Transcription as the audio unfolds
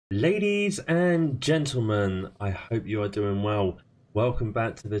Ladies and gentlemen, I hope you are doing well. Welcome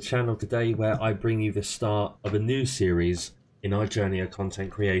back to the channel today where I bring you the start of a new series in our journey of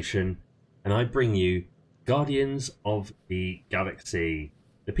content creation, and I bring you Guardians of the Galaxy.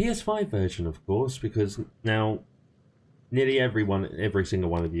 The PS5 version, of course, because now nearly every single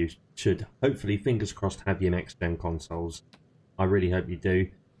one of you should hopefully, fingers crossed, have your next gen consoles. I really hope you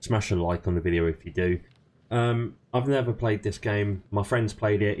do. Smash a like on the video if you do. I've never played this game. My friend's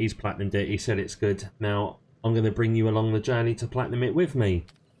played it, he's platinumed it, he said it's good. Now, I'm going to bring you along the journey to platinum it with me.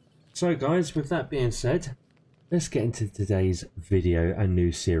 So guys, with that being said, let's get into today's video and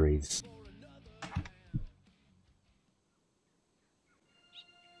new series.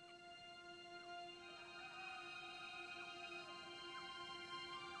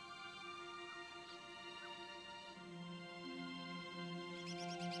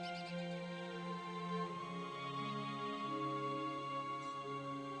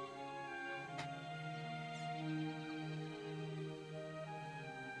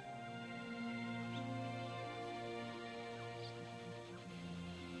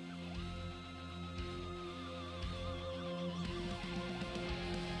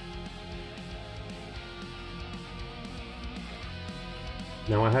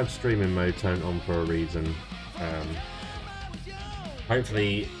 Now I have streaming mode turned on for a reason.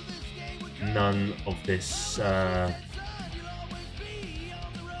 Hopefully none of this...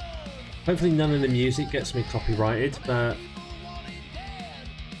 hopefully none of the music gets me copyrighted, but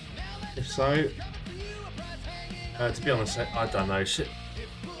if so... to be honest, I don't know. Shit.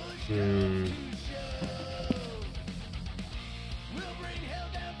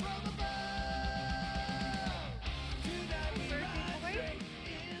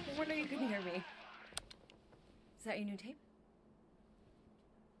 Is that your new tape?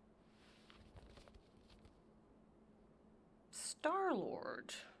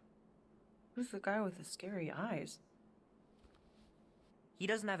 Star-Lord. Who's the guy with the scary eyes? He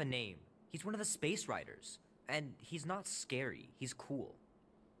doesn't have a name. He's one of the space riders. And he's not scary. He's cool.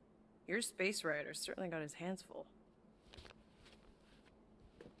 Your space rider certainly got his hands full.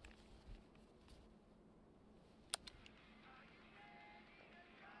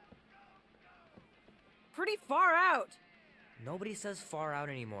 Pretty far out. Nobody says far out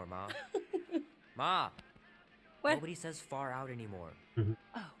anymore, Ma. Ma! What? Nobody says far out anymore. Oh,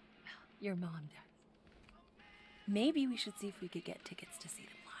 well, your mom does. Maybe we should see if we could get tickets to see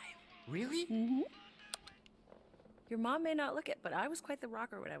them live. Really? Mm-hmm. Your mom may not look it, but I was quite the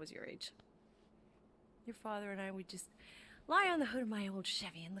rocker when I was your age. Your father and I would just lie on the hood of my old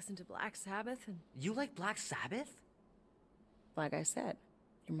Chevy and listen to Black Sabbath and... You like Black Sabbath? Like I said,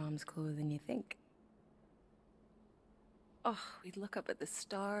 your mom's cooler than you think. Oh, we'd look up at the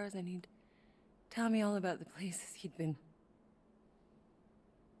stars and he'd tell me all about the places he'd been.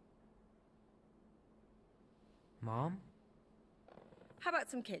 Mom? How about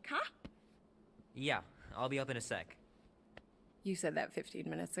some cake, huh? Yeah, I'll be up in a sec. You said that 15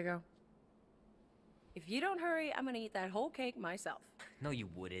 minutes ago. If you don't hurry, I'm gonna eat that whole cake myself. No, you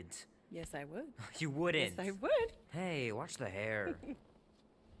wouldn't. Yes, I would. You wouldn't. Yes, I would. Hey, watch the hair.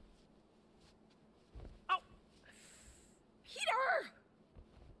 Peter!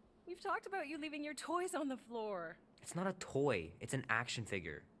 We've talked about you leaving your toys on the floor. It's not a toy. It's an action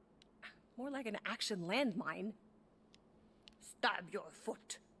figure. More like an action landmine. Stab your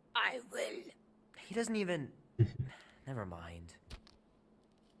foot. I will. He doesn't even... Never mind.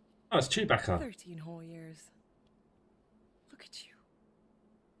 Oh, it's Chewbacca. 13 whole years. Look at you.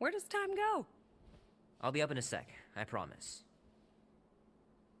 Where does time go? I'll be up in a sec. I promise.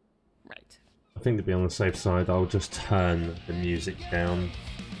 Right. I think to be on the safe side, I'll just turn the music down.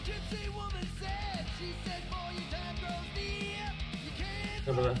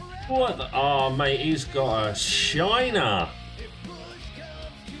 What the? Oh, mate, he's got a shiner.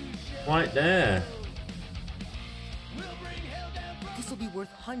 Right there. This will be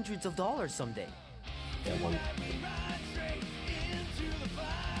worth hundreds of dollars someday. Yeah, one.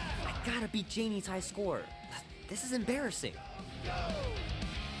 I gotta beat Janie's high score. This is embarrassing.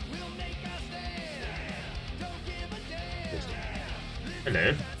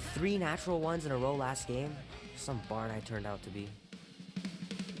 Hello. 3 natural ones in a row last game. Some barn I turned out to be.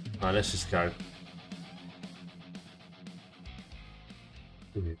 Alright, let's just go.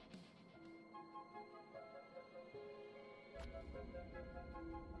 Peter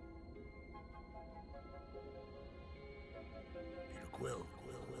Quill.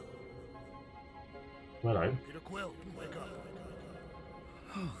 Hello. Peter Quill, wake up.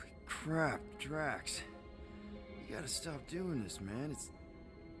 Holy crap, Drax. You gotta stop doing this, man. It's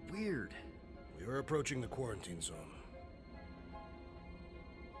weird. We are approaching the quarantine zone.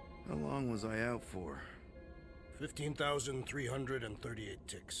 How long was I out for? 15,338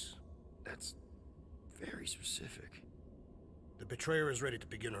 ticks. That's very specific. The betrayer is ready to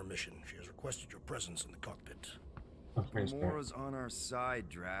begin her mission. She has requested your presence in the cockpit. Oh, thanks, bro. Gamora's on our side,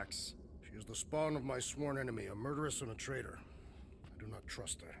 Drax. She is the spawn of my sworn enemy, a murderess and a traitor. I do not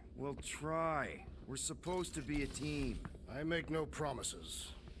trust her. We'll try. We're supposed to be a team. I make no promises.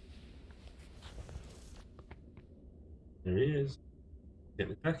 There he is. Get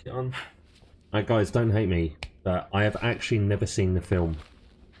the jacket on. Alright guys, don't hate me, but I have actually never seen the film.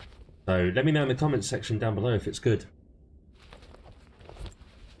 So let me know in the comments section down below if it's good.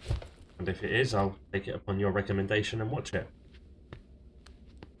 And if it is, I'll take it upon your recommendation and watch it.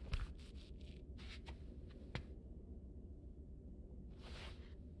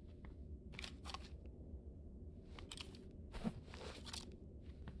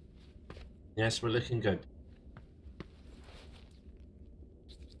 Yes, we're looking good.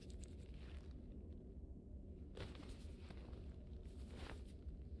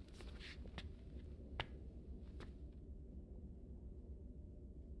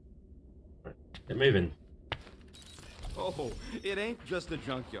 Get moving. Oh, it ain't just a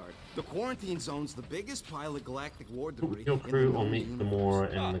junkyard. The quarantine zone's the biggest pile of galactic war debris. Your crew in the will known meet universe.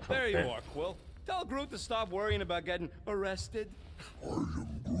 Gamora in the There cockpit. you are, Quill. Tell Groot to stop worrying about getting arrested. I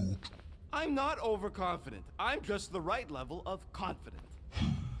am Groot. I'm not overconfident. I'm just the right level of confident.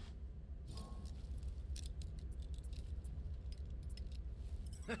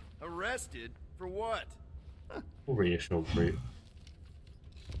 Arrested? For what? We'll reassure Groot.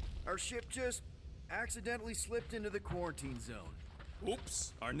 Our ship just accidentally slipped into the quarantine zone.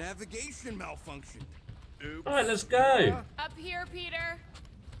 Oops, our navigation malfunctioned. Oops. Alright, let's go! Up here, Peter.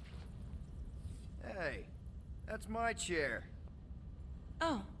 Hey, that's my chair.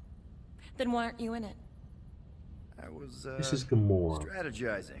 Oh, then why aren't you in it? I was, This is Gamora.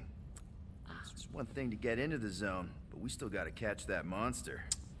 strategizing. It's one thing to get into the zone, but we still gotta catch that monster.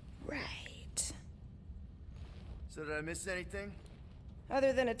 Right. So did I miss anything?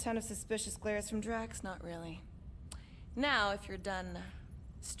 Other than a ton of suspicious glares from Drax, not really. Now, if you're done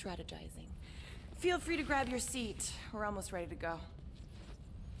strategizing, feel free to grab your seat. We're almost ready to go.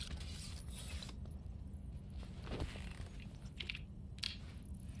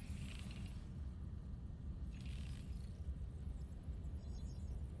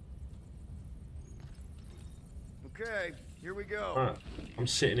 Okay, here we go. Alright, I'm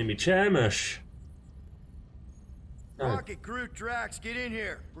sitting in my chair, mush. Oh, Rocket, Groot, Drax, get in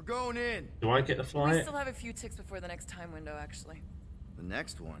here. We're going in. do I get to fly We it? still have a few ticks before the next time window, actually. The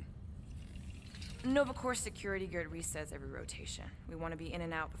next one. Nova Corps security guard resets every rotation. We want to be in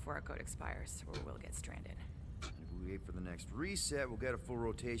and out before our code expires, or we'll get stranded. If we wait for the next reset, we'll get a full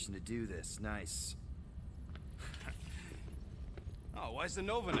rotation to do this. Nice. Oh, why's the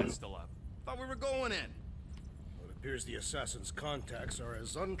Novanet still up? Thought we were going in. Well, it appears the assassin's contacts are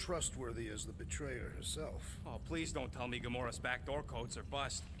as untrustworthy as the betrayer herself. Oh, please don't tell me Gamora's backdoor codes are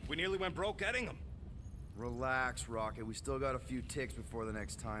bust. We nearly went broke getting them. Relax, Rocket. We still got a few ticks before the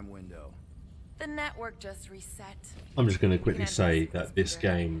next time window. The network just reset. I'm just going to quickly say that this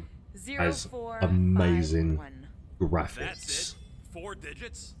game has amazing 0451. graphics. That's it? 4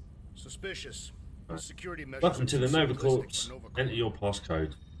 digits? Suspicious. The security measures Welcome to the are Nova simplistic Corps. for Nova Corps. Enter your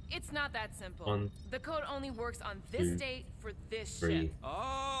passcode. It's not that simple. 1, The code only works on 2, this date for this 3. ship.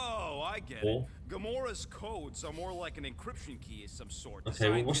 Oh, I get 4. it. Gamora's codes are more like an encryption key of some sort. Okay,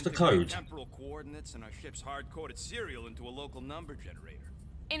 well, designed what's to the integrate code? Temporal coordinates and our ship's hard-coded serial into a local number generator.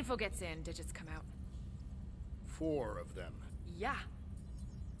 Info gets in, digits come out. 4 of them. Yeah.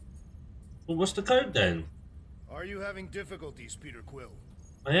 Well, what's the code then? Are you having difficulties, Peter Quill?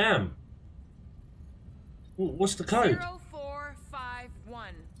 I am. Well, what's the code? 0451.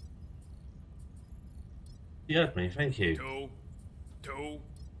 You heard me, thank you. 2, 2,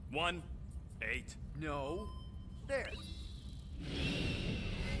 1, 8. No. There.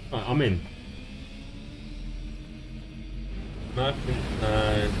 Right, I'm in. No,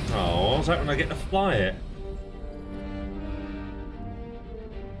 oh, what's that when I get to fly it?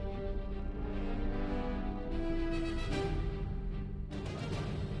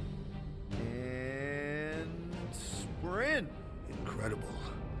 And we're in. Incredible.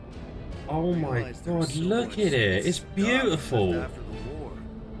 Oh my Realized there was god, so look much at it. It's stuff beautiful. left after the war.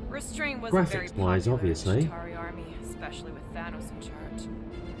 Restraint wasn't very Graphics-wise, popular obviously. in the Chitauri army, especially with Thanos in charge.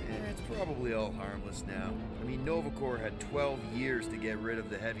 It's probably all harmless now. I mean, Nova Corps had 12 years to get rid of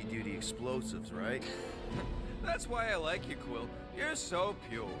the heavy-duty explosives, right? That's why I like you, Quill. You're so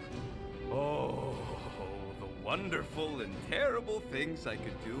pure. Oh, the wonderful and terrible things I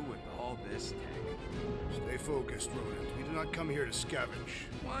could do with all this tech. Stay focused, Rodent. We do not come here to scavenge.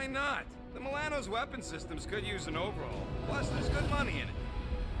 Why not? The Milano's weapon systems could use an overhaul. Plus, there's good money in it.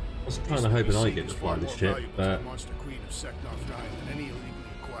 I was kind of hoping I get to fly this ship, but Monster Queen of Seknarf 9 than any illegally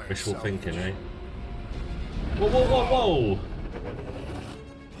acquired wishful salvage. thinking, eh? Whoa, whoa, whoa, whoa!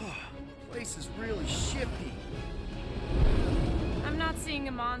 Place is really shifty. I'm not seeing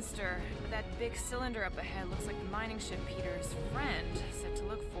a monster, but that big cylinder up ahead looks like the mining ship Peter's friend said to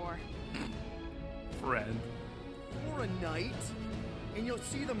look for. Friend. For a night? And you'll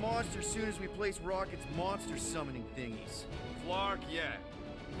see the monster as soon as we place Rocket's monster summoning thingies. Flark, yeah.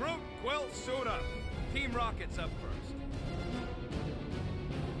 Groot, Quill, suit up. Team Rocket's up first.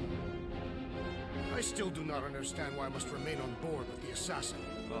 I still do not understand why I must remain on board with the assassin.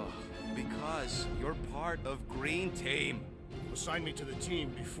 Ugh, because you're part of Green Team. You assigned me to the team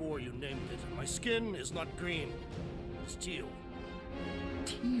before you named it. My skin is not green. It's teal.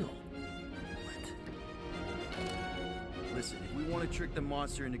 Teal? What? Listen, if we want to trick the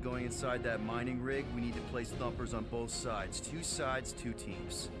monster into going inside that mining rig, we need to place thumpers on both sides. 2 sides, 2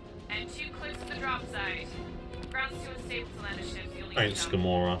 teams. And 2 clicks to the drop site. Ground's too unstable to land a ship, so you'll need Thanks, to jump.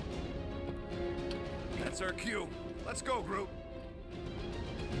 Gamora. That's our cue. Let's go, Groot.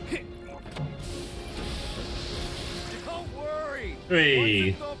 Don't worry! Hey,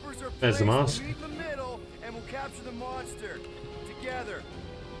 Once the thumpers are there's the placed, mask. we'll meet in the middle, and we'll capture the monster. Together.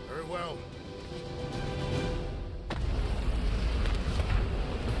 Very well.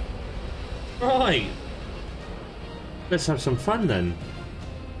 Right. Let's have some fun then.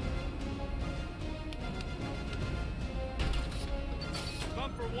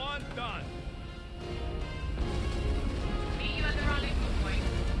 Bumper 1, done. Meet you at the rendezvous point.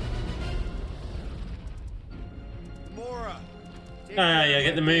 Mora. take Ah, care yeah, of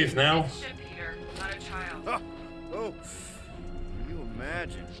get the my move baby. now. It's a ship, Peter, not a child. Ah, oh, can you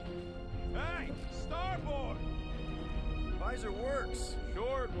imagine? Hey, starboard! Visor works.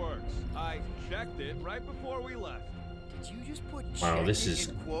 Sure it works. I checked it right before we left. Did you just put Wow, check this in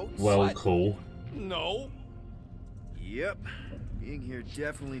is quotes? well What? cool. No. Yep. Being here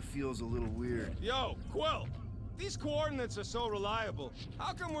definitely feels a little weird. Yo, Quill! These coordinates are so reliable.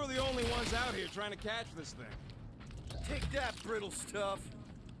 How come we're the only ones out here trying to catch this thing? Take that, brittle stuff.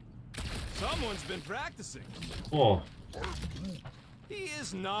 Someone's been practicing. Oh, He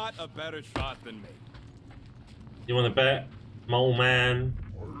is not a better shot than me. you want to bet, mole man?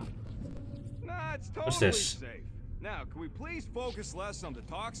 Nah, it's totally What's this? safe. Now, can we please focus less on the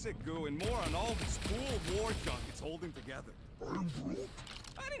toxic goo and more on all this cool war junk it's holding together?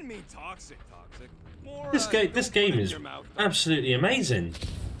 I didn't mean toxic. More, This don't put game it in is your mouth. absolutely amazing.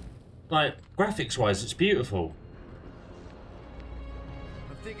 Like graphics-wise, it's beautiful.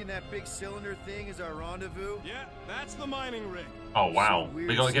 I'm thinking that big cylinder thing is our rendezvous. Yeah, that's the mining rig. Oh wow, So weird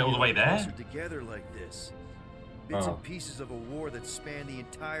we gotta get all the way seeing all there. clustered together like this. Bits Oh. and pieces of a war that spanned the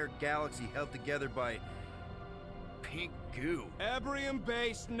entire galaxy, held together by pink goo.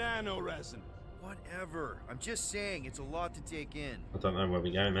 Ebrium-based nanoresin. Whatever. I'm just saying, it's a lot to take in. I don't know where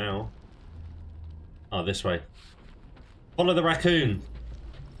we go now. Oh, this way. Follow the raccoon.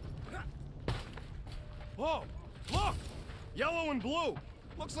 Whoa, look! Yellow and blue.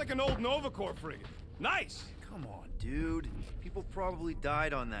 Looks like an old Nova Corps frigate. Nice! Come on, dude. People probably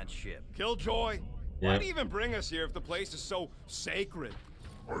died on that ship. Killjoy, Yeah. why'd he even bring us here if the place is so sacred?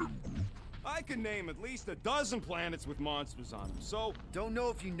 I can name at least a dozen planets with monsters on them, so... Don't know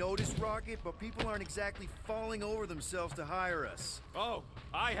if you noticed, Rocket, but people aren't exactly falling over themselves to hire us. Oh,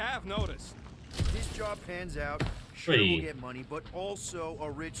 I have noticed. If this job pans out, sure Wait. we'll get money, but also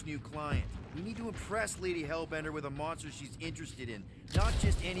a rich new client. We need to impress Lady Hellbender with a monster she's interested in, not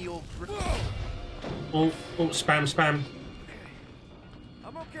just any old... Oh, spam.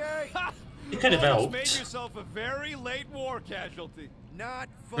 I'm okay. You could have Almost helped. made yourself a very late war casualty. Not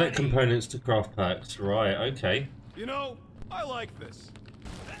funny. Collect components to craft perks. Right, okay. You know, I like this.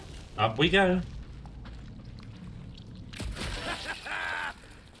 Up we go.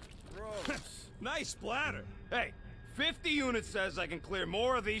 Gross. Nice splatter. Hey, 50 units says I can clear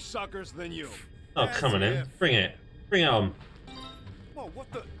more of these suckers than you. Oh, come on in. Bring it. Bring it on. Whoa,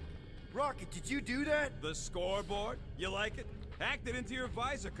 what the... Rocket, did you do that? The scoreboard? You like it? Hacked it into your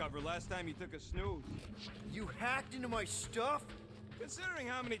visor cover last time you took a snooze. You hacked into my stuff? Considering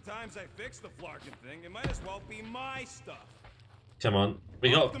how many times I fixed the flarkin' thing, it might as well be my stuff. Come on.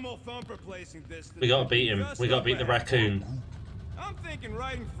 We got Optimal thumper placing distance. we got to beat him. Just We got to up beat the ahead. raccoon. I'm thinking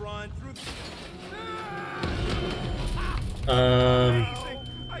right in front through the...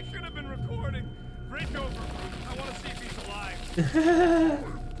 I should have been recording. Bridge over. I want to see if he's alive.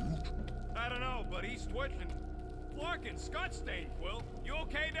 I don't know, but he's twitching. Larkin, Scott Stain, Quill. You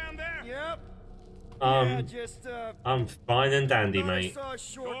okay down there? Yep. Yeah, just, I'm fine and dandy, thought I mate. saw a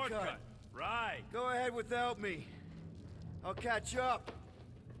shortcut. Right. Go ahead without me. I'll catch up.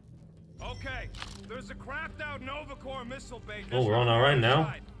 Okay. There's a craft out Nova Corps missile bay. Oh, we're on our own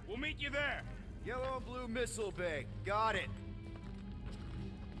now. We'll meet you there. Yellow and blue missile bay. Got it.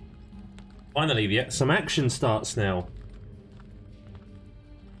 Finally, yeah, some action starts now.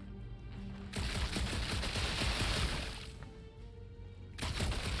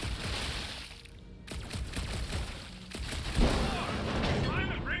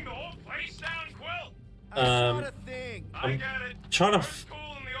 Trying to bring the whole place down, Quill. That's not a thing. I get it. Trying to.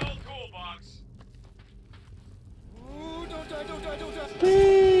 Cool in the old toolbox. Ooh, don't die, don't die, don't die.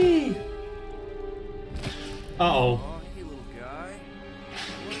 Whee! Uh oh. Oh, hey, little guy.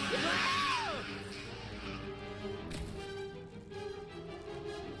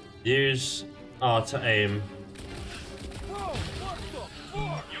 Use R to aim. Whoa, what the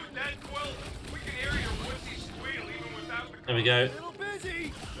fuck? You dead, Quill? We can hear your woodsy squeal even without the. There we go. A little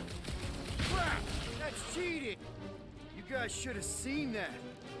busy. Crap, that's cheating. You guys should have seen that.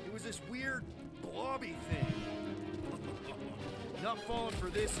 It was this weird blobby thing. Not falling for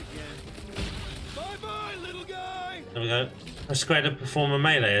this again. Bye-bye, little guy. There we go. Press square to perform a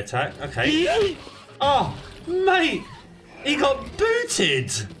melee attack. Okay. Oh, mate! He got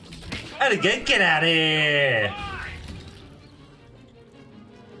booted! And again, get out of here!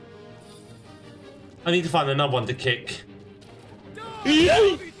 I need to find another one to kick.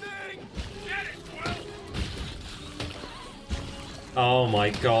 Oh my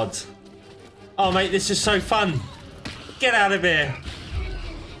god. Oh mate, this is so fun. Get out of here.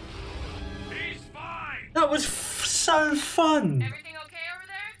 He's fine. That was so fun. Everything okay over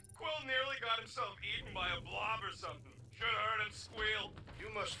there? Quill nearly got himself eaten by a blob or something. Should have heard him squeal.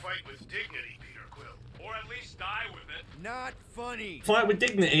 You must fight with dignity, Peter Quill. Or at least die with it. Not funny. Fight with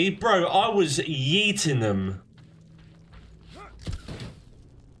dignity? Bro, I was yeeting them.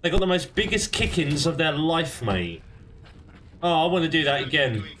 They got the most biggest kickings of their life, mate. Oh, I want to do that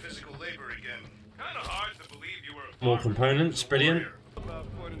again. Doing physical labor again. Kind of hard to believe you were a More components, brilliant. About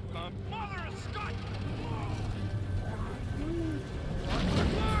putting Mother of Scott!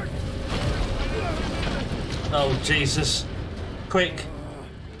 Oh, Jesus. Quick.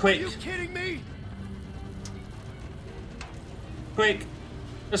 Quick. Are you kidding me? Quick.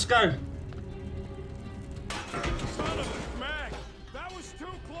 Let's go. Son of a mag! That was too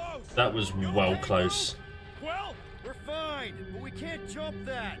close! That was well close. Well, We're fine, but we can't jump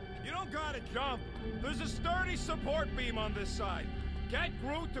that. you don't gotta jump. There's a sturdy support beam on this side. Get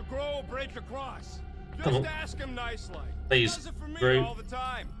Groot to grow a bridge across. Come Just on. ask him nicely. Please, He does it for me Groot. all the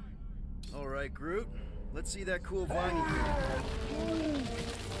time. All right, Groot. Let's see that cool vine you can.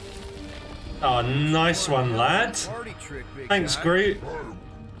 Oh, nice one, lad. Party trick, big Thanks, guy. Groot.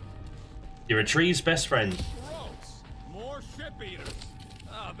 You're a tree's best friend. Gross. More ship eaters.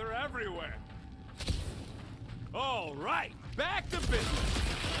 Oh, they're everywhere. All right, back to business.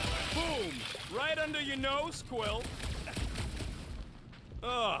 Boom, right under your nose, Quill.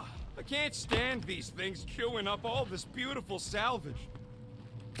 Ugh, I can't stand these things chewing up all this beautiful salvage.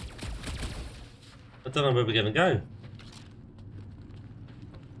 I don't know where we're gonna go.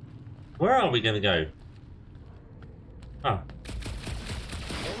 Where are we gonna go? Ah,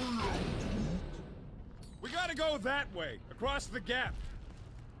 We gotta go that way, across the gap.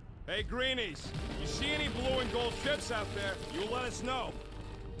 Hey, Greenies, you see any blue and gold ships out there, you let us know.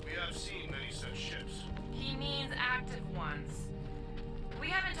 We have seen many such ships. He means active ones. We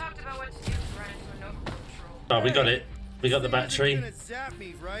haven't talked about what to do for Nova Patrol. oh, we got it. We got the This isn't battery. gonna zap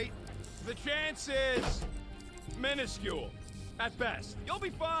me, right? The chance is minuscule, at best. You'll be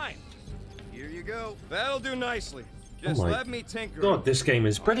fine. Here you go. That'll do nicely. Just my let me tinker. God, this game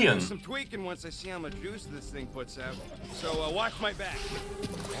is I'll do brilliant. some tweaking once I see how much juice this thing puts out. So watch my back.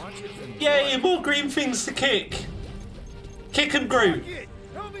 Watch it from Yay, more green things to kick. Kick and Groot. Get!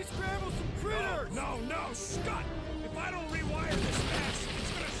 Help me scramble some critters! No, Scott! If I don't rewire this fast,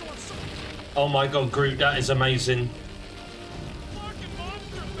 it's gonna short circuit. Oh my God, Groot, that is amazing. Fucking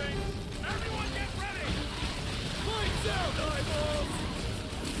monster things! Everyone get ready! Lights out, eyeballs!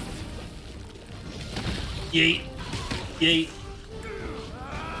 Yeet. Yeet.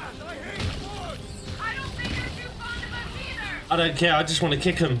 I hate bugs! I don't think you're too fond of us either! I don't care, I just want to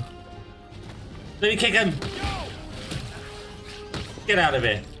kick him. Let me kick him. Get out of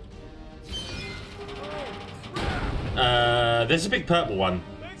here. There's a big purple one.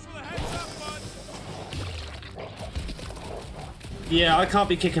 Thanks for the heads up, bud. Yeah, I can't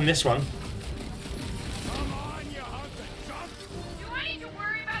be kicking this one. Come on, you hunk of junk! Do I need to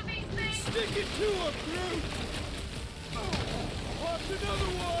worry about these things? Stick it to him, Groot! There's another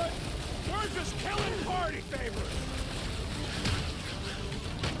one! We're just killing party favors!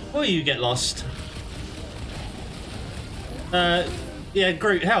 Or you get lost. Yeah,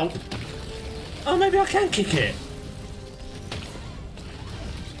 Groot, help. Oh, maybe I can kick it.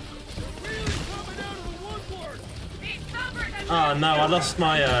 Oh no, I lost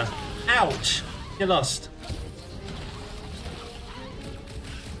my, ouch! Get lost.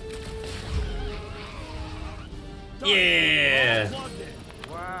 Yeah!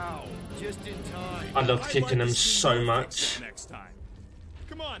 Wow, just in time. I love kicking them so much. Next time.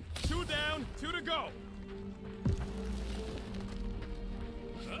 Come on, 2 down, 2 to go.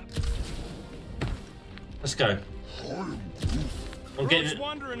 Let's go. I'm getting.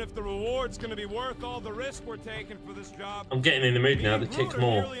 Wondering if the reward's gonna be worth all the risk we're taking for this job. I'm getting in the mood now to kick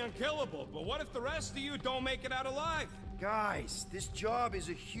more. Nearly unkillable, but what if the rest of you don't make it out alive? Guys, this job is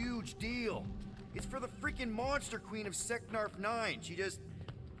a huge deal. It's for the freaking monster queen of Seknarf 9. She just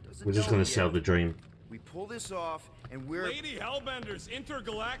doesn't We're just know gonna it sell yet. the dream. We pull this off, and we're Lady Hellbender's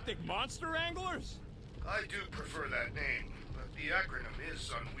intergalactic monster anglers? I do prefer that name, but the acronym is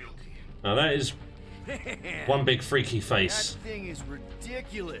unwieldy. Now that is one big freaky face. That thing is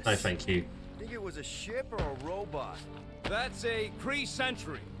ridiculous. No, thank you. Think it was a ship or a robot? That's a Kree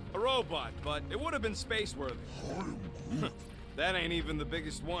Sentry, a robot, but it would have been space-worthy. That ain't even the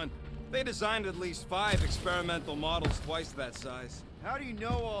biggest one. They designed at least 5 experimental models twice that size. How do you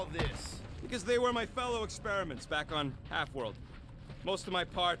know all this? Because they were my fellow experiments back on Half-World. Most of my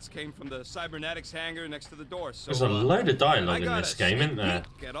parts came from the cybernetics hangar next to the door, so There's a load of dialogue in this game, isn't there?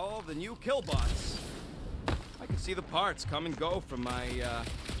 Get all the new killbots. I can see the parts come and go from my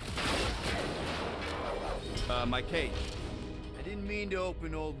my cage. I didn't mean to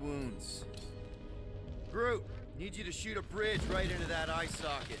open old wounds. Groot, need you to shoot a bridge right into that eye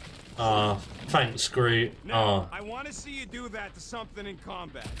socket. Thanks, Groot. Now, I want to see you do that to something in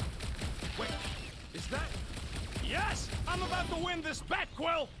combat. Wait, is that? Yes! I'm about to win this bet,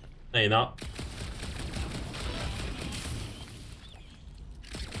 Quill! No, you're not.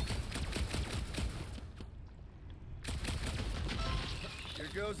 Here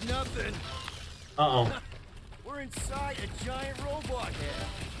goes nothing. Uh-oh. We're inside a giant robot head.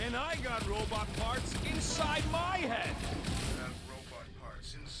 And I got robot parts inside my head. Robot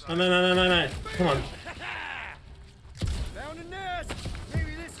parts inside. No, no, no, no, no, no. Come on. Found a nest.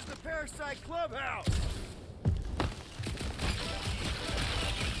 Maybe this is the Parasite Clubhouse.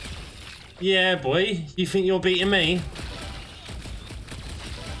 Yeah, boy. You think you're beating me?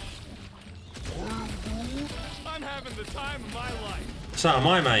 I'm having the time of my life. So am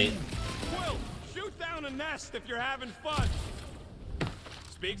I, mate. Quill, shoot down a nest if you're having fun.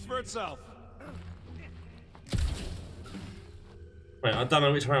 Speaks for itself. Wait, I don't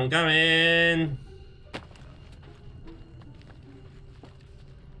know which way I'm going.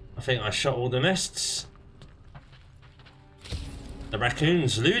 I think I shot all the nests. The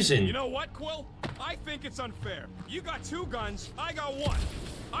raccoon's losing. You know what, Quill? I think it's unfair. You got 2 guns, I got 1.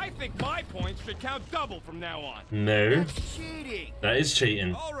 I think my points should count double from now on. No. That's cheating. That is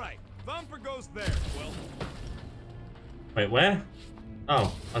cheating. All right, Thumper goes there, Quill. Wait, where?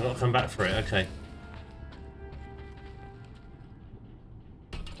 Oh, I gotta come back for it. Okay.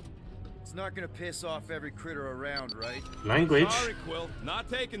 It's not gonna piss off every critter around, right? Language. Sorry, Quill. Not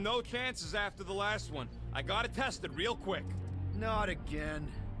taking no chances after the last one. I gotta test it real quick. Not again.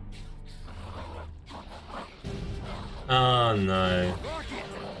 Oh no. Rocket!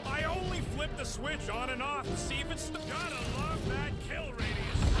 I only flipped the switch on and off to see if it's... Gotta love that kill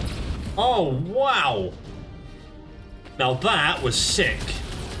radius. Oh wow. Now that was sick.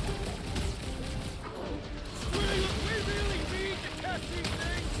 We really need to test these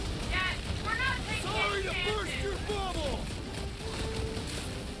things. Yes, we're not taking Sorry to any burst chances. your bubble.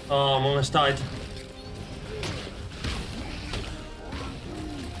 Oh, I'm almost died.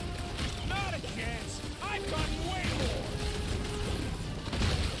 Not a chance. I've got way more.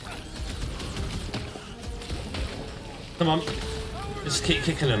 Come on. Just keep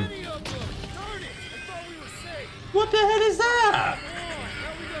kicking them. Darn it! I thought we were safe. What the hell is that?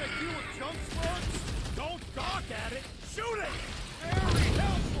 Now we gotta deal with junk slugs? Don't gawk at it. Shoot it. Very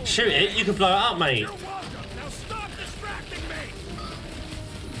helpful. Shoot it, you can blow it up, mate. You're welcome. Now stop distracting me.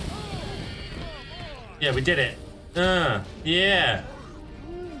 Yeah, we did it. Yeah.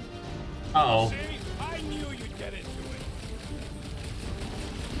 Uh-oh. See? I knew you'd get into it.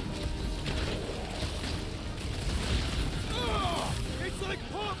 Oh, it's like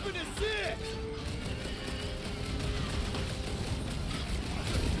popping a zit.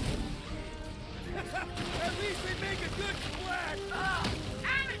 At least we make a good splash.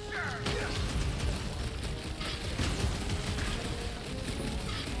 Amateur!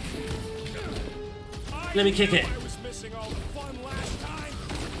 Let me kick it. I was missing all the fun last time.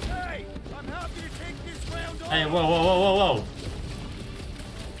 Hey, I'm happy to take this round off. Hey, whoa, whoa, whoa, whoa, whoa.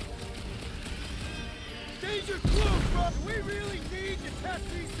 Danger close, bro. We really need to test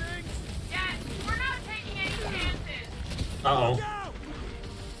these things. Yes, we're not taking any chances. Uh-oh.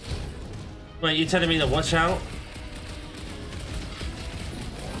 Wait, you telling me to watch out?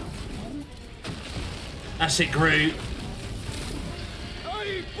 That's it, Groot. I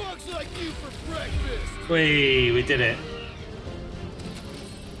eat bugs like you for breakfast. We did it.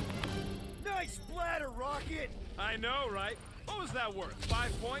 Nice splatter, Rocket. I know, right? What was that worth?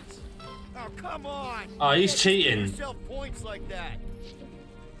 5 points? Oh, come on. Oh, he's Don't cheating. give yourself points like that.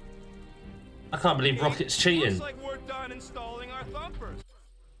 I can't believe Rocket's cheating. Looks like we're done installing our thumpers.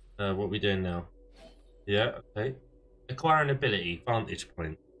 What are we doing now? Yeah, okay. Acquire an ability, vantage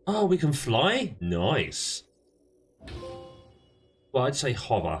point. Oh, we can fly? Nice. Well, I'd say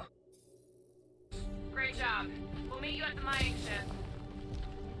hover. Great job. We'll meet you at the mining ship.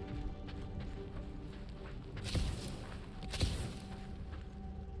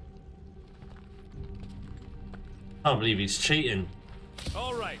 Can't believe he's cheating.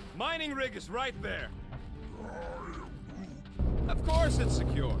 All right, mining rig is right there. Of course it's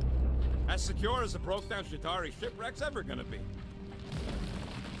secure. As secure as a broke-down Chitauri shipwreck's ever gonna be.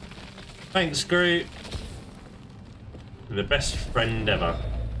 Thanks, Groot. You're the best friend ever.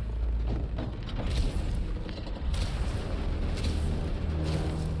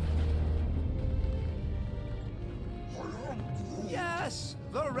 Yes,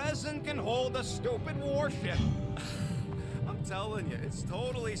 the resin can hold a stupid warship. I'm telling you, it's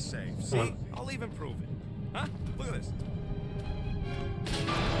totally safe. See, I'll even prove it. Huh? Look at this.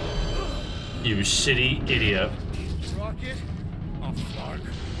 You shitty idiot. Rocket. Oh, fuck.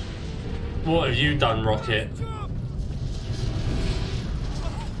 What have you done, Rocket?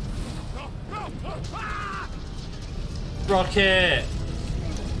 Rocket!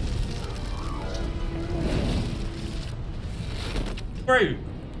 Groot!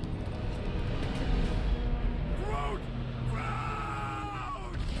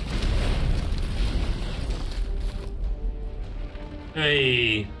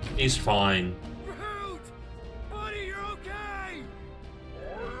 Hey, he's fine. Groot! Buddy, you're okay!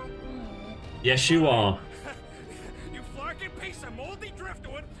 Yes, you are. You flarkin' piece of moldy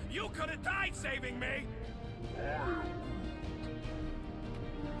driftwood! You could have died saving me! I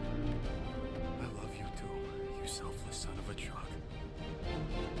love you too, you selfless son of a truck.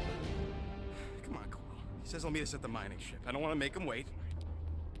 Come on, Coral. He says he'll meet us at the mining ship. I don't want to make him wait.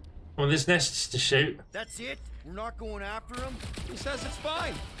 Well, there's nests to shoot. That's it? We're not going after him? He says it's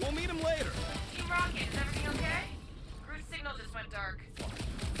fine. We'll meet him later. Team Rocket, is everything okay? Groot's signal just went dark.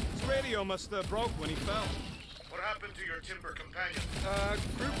 His radio must have broke when he fell. What happened to your timber companion?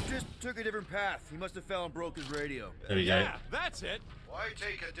 Groot just took a different path. He must have fell and broke his radio. There we go. Yeah, that's it. Why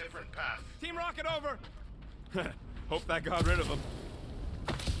take a different path? Team Rocket over. Hope that got rid of him.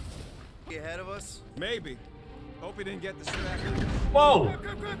 He ahead of us? Maybe. Hope he didn't get distracted. Whoa!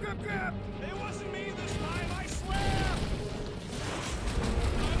 Grab! It wasn't me this time, I swear! I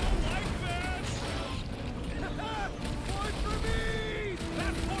don't like this! Point for me!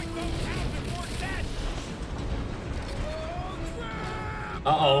 That point don't count if we're dead! Oh, crap!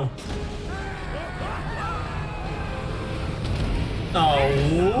 Uh-oh.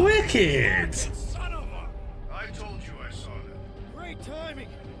 Oh, wicked! Son of a... I told you I saw that. Great timing.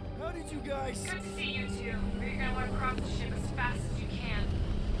 How did you guys... Good to see you two. But you're gonna want to cross the ship as fast as you can.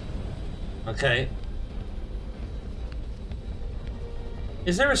 Okay.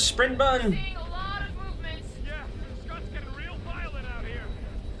 Is there a sprint button? Seeing a lot of movement. Yeah, Scott's getting real violent out here.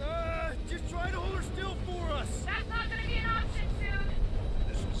 Just try to hold her still for us. That's not gonna be an option soon.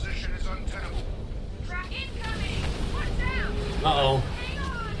 This position is untenable. Track incoming. Watch out. Uh-oh. Hang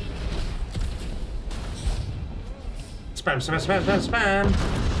on. Spam, spam, spam, spam, spam.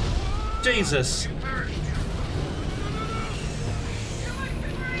 Jesus. Too much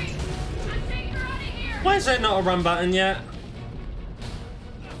debris. I'm taking her out of here. Why is there not a run button yet?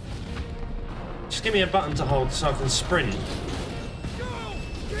 Just give me a button to hold so I can sprint. Go!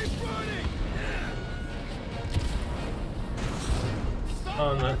 Keep running!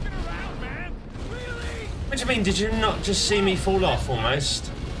 Oh no. Around, man. Really? What do you mean? Did you not just see me fall off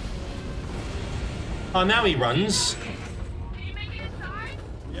almost? Oh, now he runs. Can you make it inside?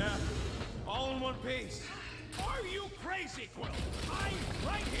 Yeah, all in one piece. Are you crazy, Quill? I'm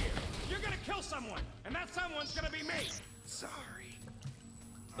right here. You're gonna kill someone, and that someone's gonna be me. Sorry.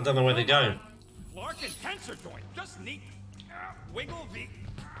 I don't know where to go. Clark and tensor joint. Just neat. Wiggle the...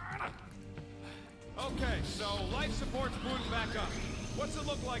 Okay, so life support's booted back up. What's it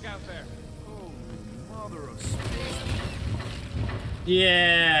look like out there? Oh, Mother of space.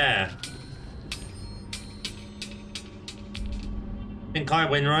 Yeah. Think I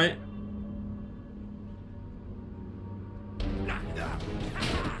win, right?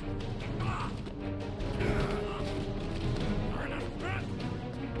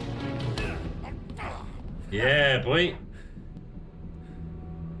 Yeah, boy.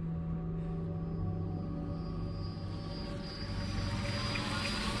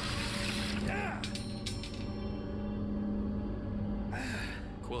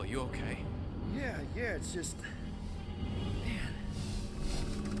 Quill, you okay? Yeah, it's just...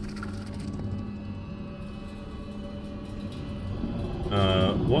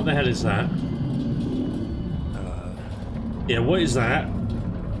 Man. What the hell is that? Yeah, what is that?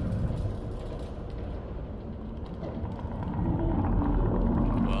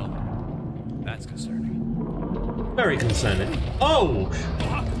 Well, that's concerning. Very concerning. Oh!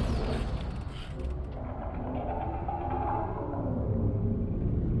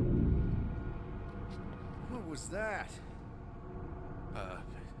 What was that?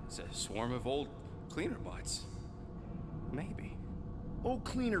 It's a swarm of old cleaner bots. Maybe. Old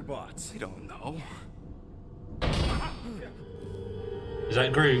cleaner bots. I don't know. Is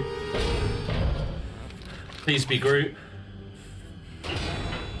that Groot? Please be Groot.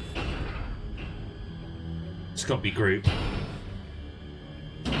 It's got to be Groot.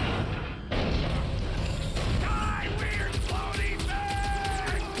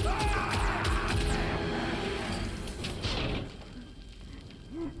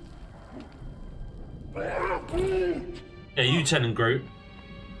 Yeah, you tell him, Groot.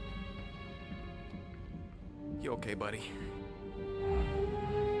 You okay, buddy?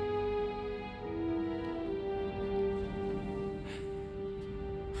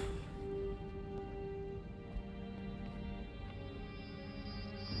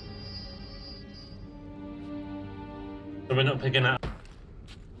 So we're not picking up.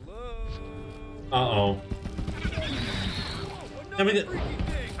 Uh-oh.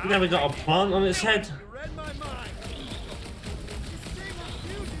 Now we got a plant on its head.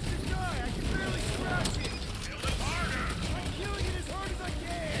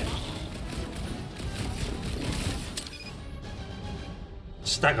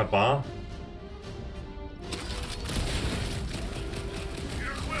 Stagger bar.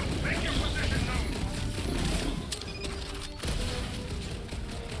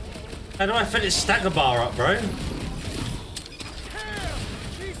 How do I finish stagger bar up, bro? Damn!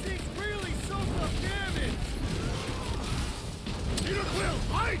 These things really soak up damage! Peter Quill,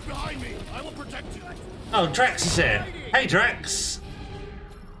 hide behind me! I will protect you! Oh, Drax is here. Hey, Drax!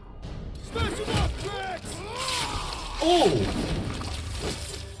 Smash him up, Drax! Oh!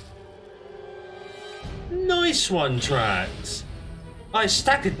 Nice one, Drax. I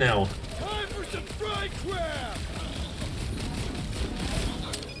staggered now. Time for some fried crab!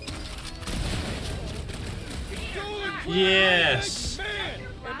 Yes. Man,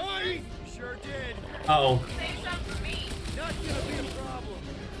 am I? Sure did. Uh-oh. Save some for me. Not gonna be a problem.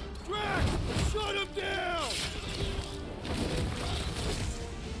 Drax, shut him down!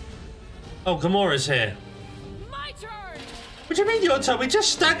 Oh, Gamora's here. My turn! What do you mean your turn? We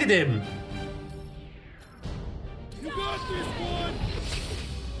just staggered him. You got this one!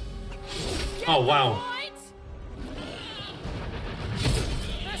 Oh, wow.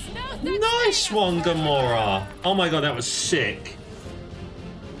 Nice one, Gamora. Oh my god, that was sick.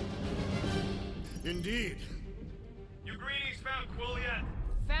 Indeed. You greenies found Quill yet?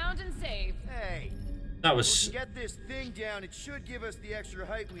 Found and saved. Hey, That we was can get this thing down. It should give us the extra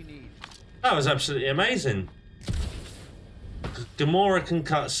height we need. absolutely amazing. Gamora can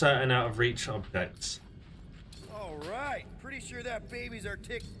cut certain out of reach objects. All right, pretty sure that baby's our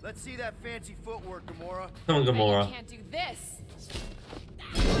tick. Let's see that fancy footwork, Gamora. Come on, Gamora. You can't do this.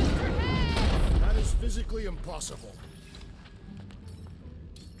 That is physically impossible.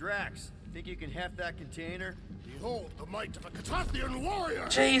 Drax, think you can heft that container? Behold the might of a Catathian warrior!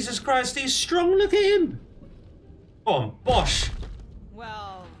 Jesus Christ, he's strong. Look at him. Go on, Bosh.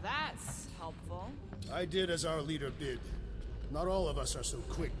 Well, that's helpful. I did as our leader bid. Not all of us are so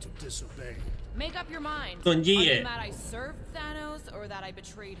quick to disobey. Make up your mind. Go on, Are yeet you it. mad I served Thanos or that I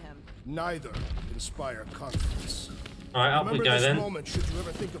betrayed him? Neither inspire confidence. All right, up we Remember go this then. moment should you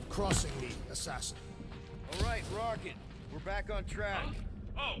ever think of crossing me, assassin. All right, Rocket, we're back on track.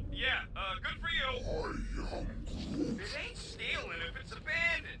 Oh, yeah, good for you. It ain't stealing if it's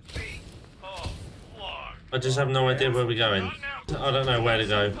abandoned, see? Oh, Lord. I just have no idea where we're going. I don't know where to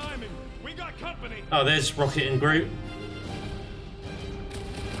go. Timing. We got company. Oh, there's Rocket and Groot.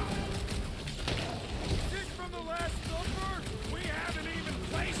 This from the last number? We haven't even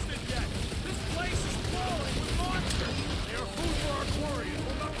placed it yet. This place is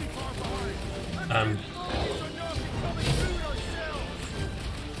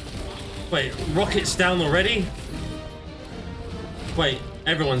Wait, Rocket's down already? Wait,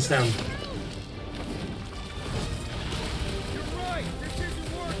 everyone's down. You're right, this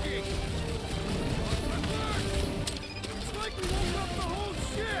isn't working. It's like we woke up the whole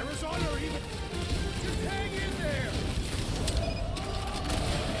ship. Arizona even. Just hang in there.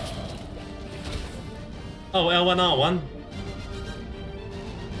 Oh, L1R1.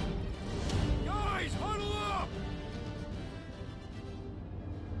 Guys, huddle up.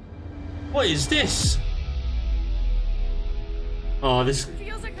 What is this? Oh, this.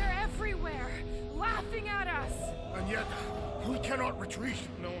 Feels like they're everywhere, laughing at us. And yet, we cannot retreat.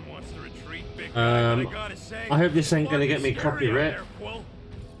 No one wants to retreat, big I gotta say, hope this ain't gonna get me fucking scary copyright. out there, Quill.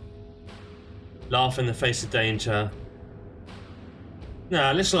 Laugh in the face of danger.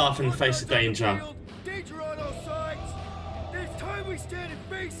 Nah, let's laugh in the face of danger. Danger on all sides. It's time we stand and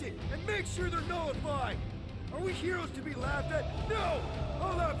face it, and make sure they're nullified. Are we heroes to be laughed at? No!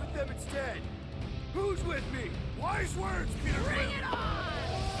 I'll laugh at them instead. Who's with me? Wise words, Peter. Bring it on!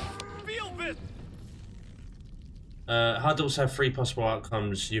 Feel this. Huddles have 3 possible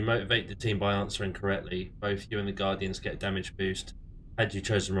outcomes. You motivate the team by answering correctly. Both you and the Guardians get a damage boost. Had you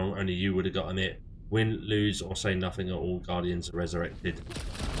chosen wrong, only you would have gotten it. Win, lose, or say nothing at all, Guardians are resurrected.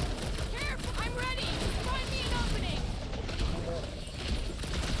 Careful, I'm ready. Find me an opening.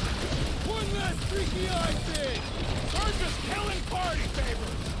 One last freaky eye thing! We're just killing party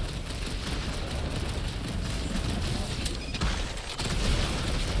favors.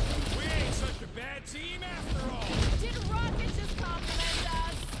 We ain't such a bad team after all. Did Rocket just compliment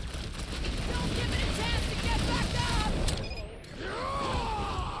us? Don't give it a chance to get back up.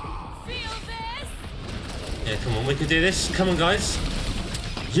 Feel this? Yeah, come on, we can do this. Come on, guys.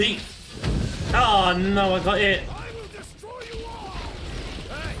 Yeet. Oh, no, I got it. I will destroy you all.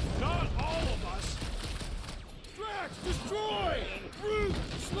 Hey, not all of us. Drax, destroy! Brute,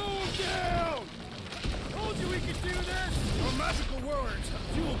 slow him down! Told you we could do this! Your magical words have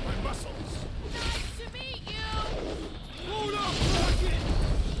fueled my muscles. Nice to meet you. Load up, Rocket!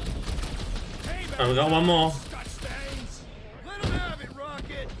 Hey, Oh, we got one more. Scotch stains. Let him have it,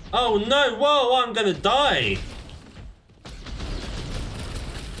 Rocket! Oh, no. Whoa, I'm going to die. You're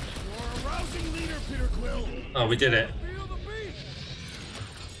a rousing leader, Peter Quill. Oh, we did it. Feel the beat!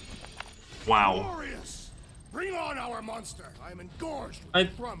 Wow. Glorious. Bring on our monster. I am engorged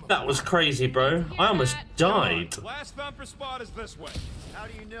with That was crazy, bro. I almost died. Last bumper spot is this way. How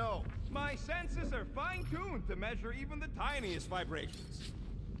do you know? My senses are fine-tuned to measure even the tiniest vibrations.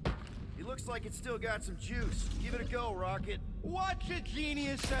 It looks like it's still got some juice. Give it a go, Rocket. Watch a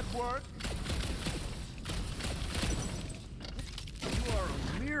genius at work. You are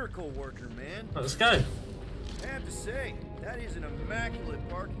a miracle worker, man. Let's go. I have to say, that is an immaculate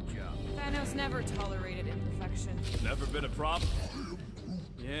parking job. Thanos never tolerated imperfection. Never been a problem.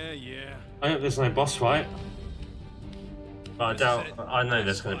 Yeah. I hope there's no boss fight. But I doubt. I know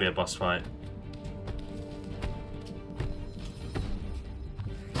there's going to be a boss fight.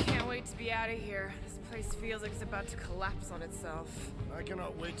 Can't wait to be out of here. This place feels like it's about to collapse on itself. I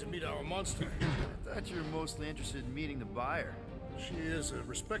cannot wait to meet our monster. I thought you were mostly interested in meeting the buyer. She is a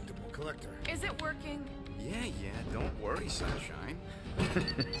respectable collector. Is it working? Yeah, don't worry, Sunshine.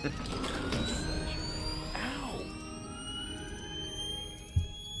 Ow!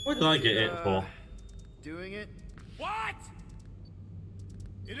 What did I get it for? Doing it? What?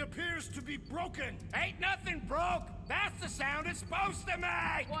 It appears to be broken. Ain't nothing broke. That's the sound it's supposed to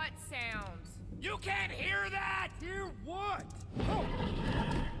make. What sound? You can't hear that. Hear what?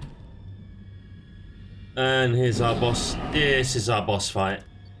 And here's our boss. This is our boss fight.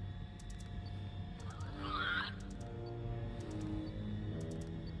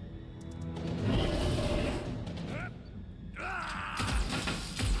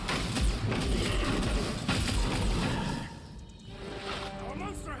 Our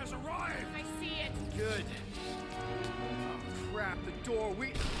monster has arrived. I see it. Good. Oh, crap, the door,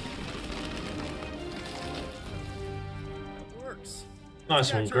 That works.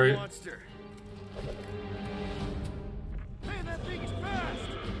 Nice one, That's our Groot. monster. Man, that thing is fast!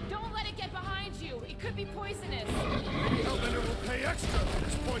 Don't let it get behind you. It could be poisonous. Maybe Hellbender will pay extra for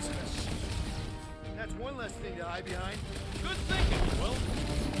this poisonous. That's one less thing to hide behind. Good thinking, Will.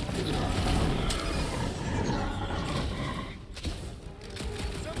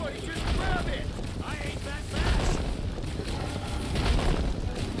 Somebody just grab it! I ain't that fast.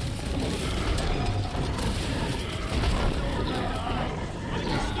 I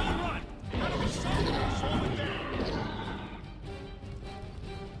can still run. That'll be something to slow it down.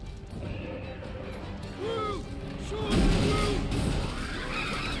 Woo! Shoot! Woo!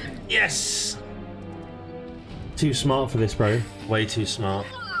 Yes! too smart for this, bro. Way too smart.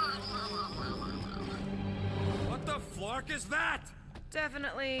 What the flark is that?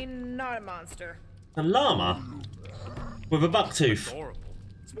 Definitely not a monster. A llama? With a buck tooth. Adorable.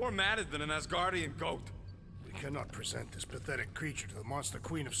 It's more matted than an Asgardian goat. We cannot present this pathetic creature to the monster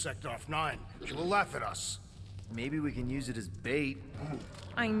queen of Sector 9. She will laugh at us. Maybe we can use it as bait.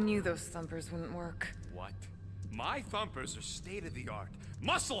 I knew those thumpers wouldn't work. What? My thumpers are state-of-the-art.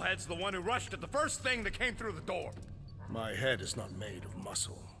 Musclehead's the one who rushed at the first thing that came through the door. My head is not made of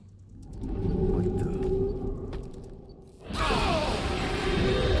muscle.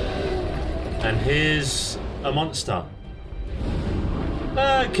 And here's a monster.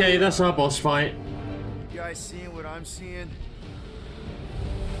 Okay, that's our boss fight. You guys seeing what I'm seeing?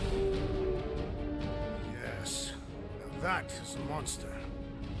 Yes. Now that is a monster.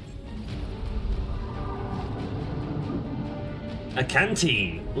 A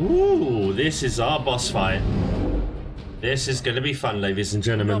canteen. Ooh, this is our boss fight. This is gonna be fun, ladies and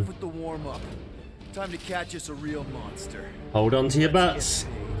gentlemen. Enough with the warm-up. Time to catch us a real monster. Hold on to your butts.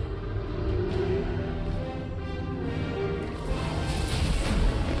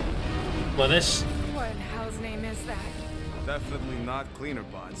 Well, this... What in hell's name is that? Definitely not cleaner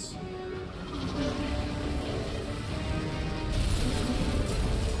bots.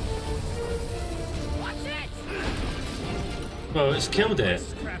 Watch it! Well, it's killed it. This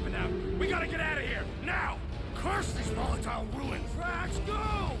is crapping out. We gotta get out of here, now! Curse these volatile ruins! Drax,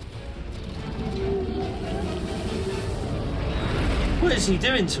 go! What is he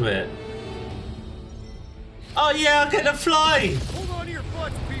doing to it? Oh yeah, I'm gonna fly! Hold on to your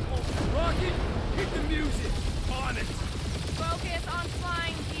butts, people. Rocket, hit the music. On it! Focus on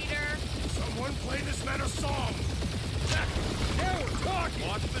flying, Peter. Someone play this man a song! Now we're talking!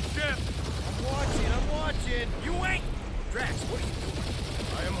 Watch the ship! I'm watching. You ain't! Drax, what are you doing?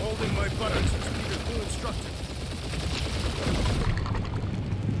 I am holding my buttons as Peter Quill instructed.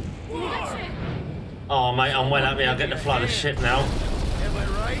 Oh mate, I'm well happy I get to fly the ship now. Am I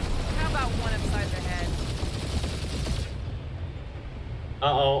right? How about one upside the head?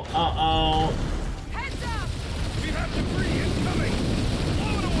 Uh-oh, uh-oh. Heads up! We have debris incoming!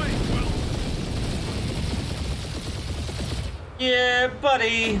 Blow it away, Quill! Yeah,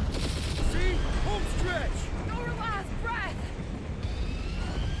 buddy. See? Home stretch. Your last breath!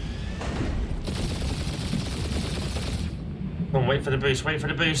 Come on, wait for the boost, wait for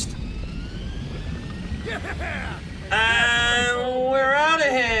the boost. Yeah! And we're out of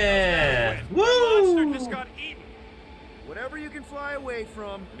here! Monster Woo! just got eaten. Whatever you can fly away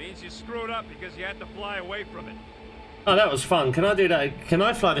from. Means you screwed up because you had to fly away from it. Oh, that was fun. Can I do that? Can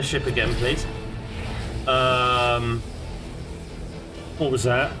I fly the ship again, please? What was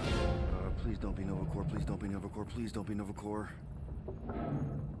that? Please don't be Novacore. Please don't be Novacore. Please don't be Novacore.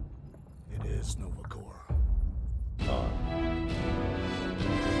 It is Novacore.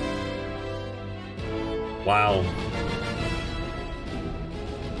 Wow.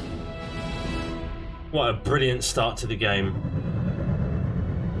 What a brilliant start to the game.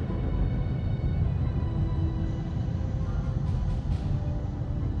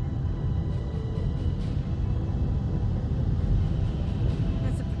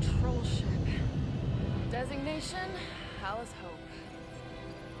 That's a patrol ship. Designation, Hal's Hope.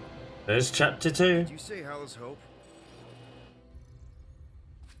 There's chapter 2. Did you say Hal's Hope?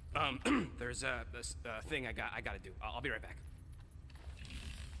 There's this thing I gotta do. I'll be right back.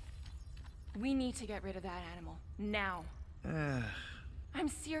 We need to get rid of that animal. Now. I'm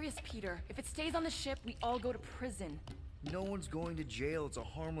serious, Peter. If it stays on the ship, we all go to prison. No one's going to jail. It's a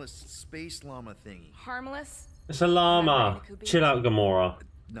harmless space llama thingy. Harmless? It's a llama. Chill out, Gamora.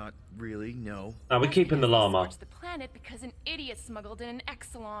 Not really, no. No, we're keeping the llama. The planet because an idiot smuggled in an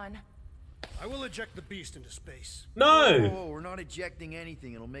Exelon. I will eject the beast into space. No! Whoa, we're not ejecting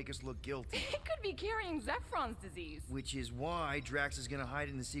anything. It'll make us look guilty. It could be carrying Zephron's disease. Which is why Drax is gonna hide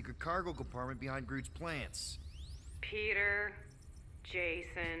in the secret cargo compartment behind Groot's plants. Peter,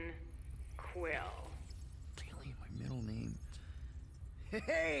 Jason, Quill. Really? My middle name?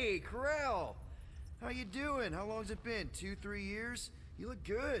 Hey, Corel! How you doing? How long's it been? 2-3 years? You look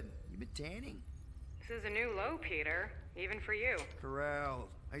good. You been tanning? This is a new low, Peter. Even for you. Corel,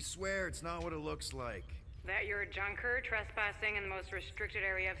 I swear it's not what it looks like. That you're a junker trespassing in the most restricted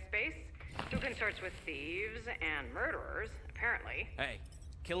area of space, who consorts with thieves and murderers, apparently. Hey,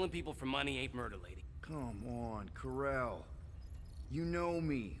 killing people for money ain't murder, lady. Come on, Corel. You know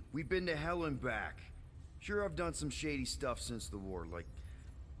me. We've been to hell and back. Sure, I've done some shady stuff since the war, like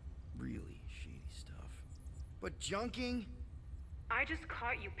really shady stuff. But junking? I just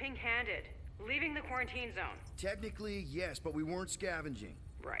caught you pink-handed, leaving the quarantine zone. Technically, yes, but we weren't scavenging.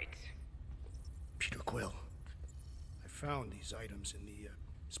 Right. Peter Quill, found these items in the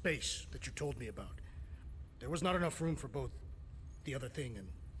space that you told me about. There was not enough room for both the other thing and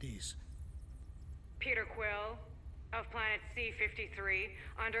these. Peter Quill, of planet C-53,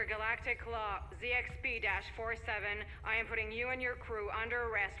 under Galactic Law ZXB-47, I am putting you and your crew under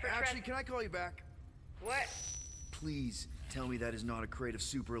arrest for Actually, can I call you back? What? Please tell me that is not a crate of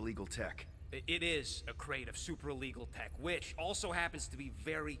super illegal tech. It is a crate of super illegal tech, which also happens to be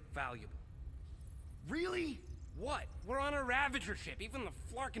very valuable. Really? What? We're on a Ravager ship. Even the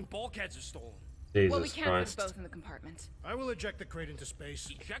flarkin' bulkheads are stolen. Jesus Well, we can't Christ. put both in the compartment. I will eject the crate into space.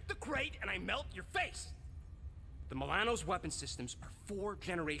 Eject the crate and I melt your face. The Milano's weapon systems are 4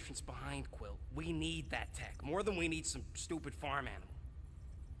 generations behind, Quill. We need that tech, more than we need some stupid farm animal.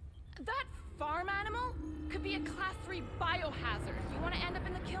 That farm animal could be a Class 3 biohazard. You want to end up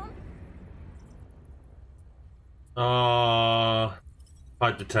in the kiln?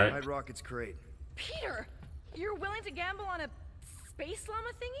 Hide the tech. Hide Rocket's crate. Peter, you're willing to gamble on a space llama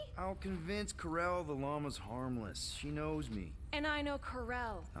thingy? I'll convince Corel the llama's harmless. She knows me. And I know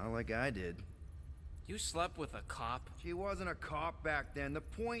Corel. Not like I did. You slept with a cop? She wasn't a cop back then. The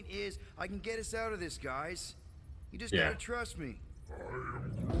point is, I can get us out of this, guys. You just Yeah. gotta trust me.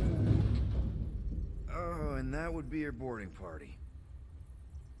 Oh, and that would be your boarding party.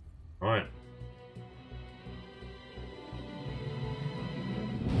 Right.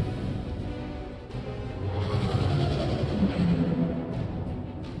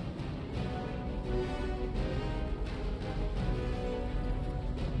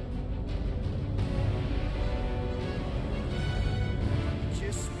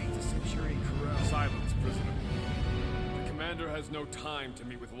 Just speak to Centurion Corel. Silence, prisoner. The commander has no time to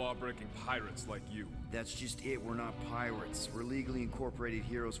meet with law-breaking pirates like you. That's just it. We're not pirates. We're legally incorporated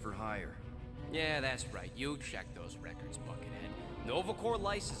heroes for hire. Yeah, that's right. You check those records, Buckethead. Novacore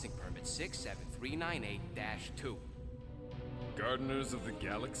licensing permit 67398-2. Gardeners of the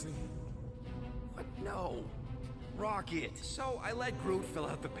Galaxy? What? No. Rocket! So I let Groot fill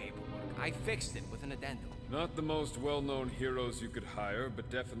out the paperwork. I fixed it with an addendum. Not the most well-known heroes you could hire, but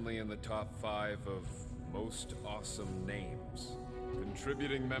definitely in the top 5 of most awesome names.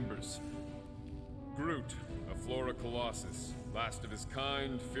 Contributing members. Groot, a Flora Colossus. Last of his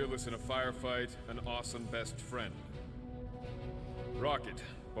kind, fearless in a firefight, an awesome best friend. Rocket,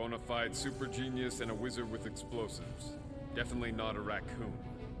 bona fide super genius and a wizard with explosives. Definitely not a raccoon.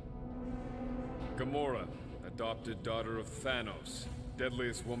 Gamora, adopted daughter of Thanos,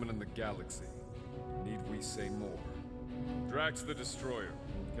 deadliest woman in the galaxy. Need we say more? Drax the Destroyer,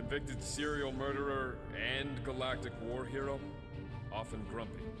 convicted serial murderer and galactic war hero, often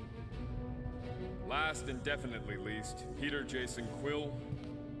grumpy. Last and definitely least, Peter Jason Quill.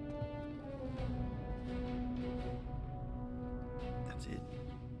 That's it?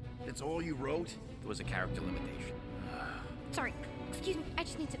 That's all you wrote? There was a character limitation. Sorry, excuse me, I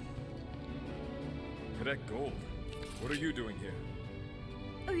just need to... Cadet Gold, what are you doing here?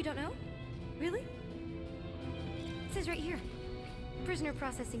 Oh, you don't know? Really? It says right here. Prisoner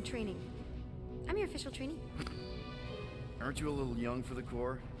processing training. I'm your official trainee. Aren't you a little young for the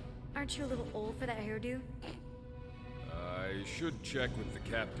Corps? Aren't you a little old for that hairdo? I should check with the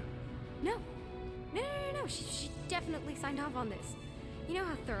captain. No. No. She definitely signed off on this. You know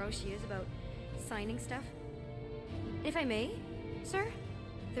how thorough she is about signing stuff? If I may, sir,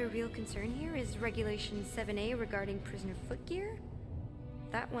 the real concern here is Regulation 7A regarding prisoner footgear.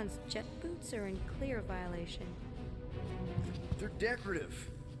 That one's jet boots are in clear violation. They're decorative.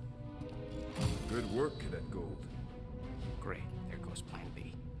 Good work, Cadet Gold. Great. There goes Plan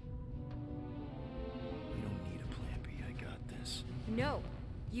B. We don't need a plan B. I got this. No,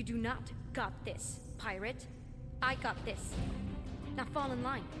 you do not got this, pirate. I got this. Now fall in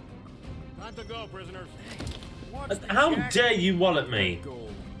line. Time to go, prisoners. How dare you wallet me?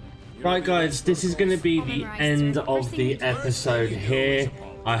 Right guys, this is going to be the end of the episode here.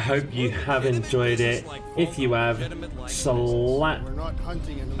 I hope you have enjoyed it. If you have, slap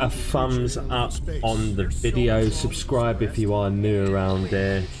a thumbs up on the video. Subscribe if you are new around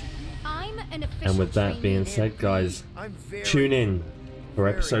here. And with that being said, guys, tune in for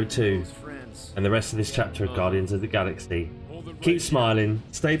episode 2 and the rest of this chapter of Guardians of the Galaxy. Keep smiling,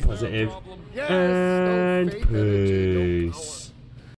 stay positive, and peace.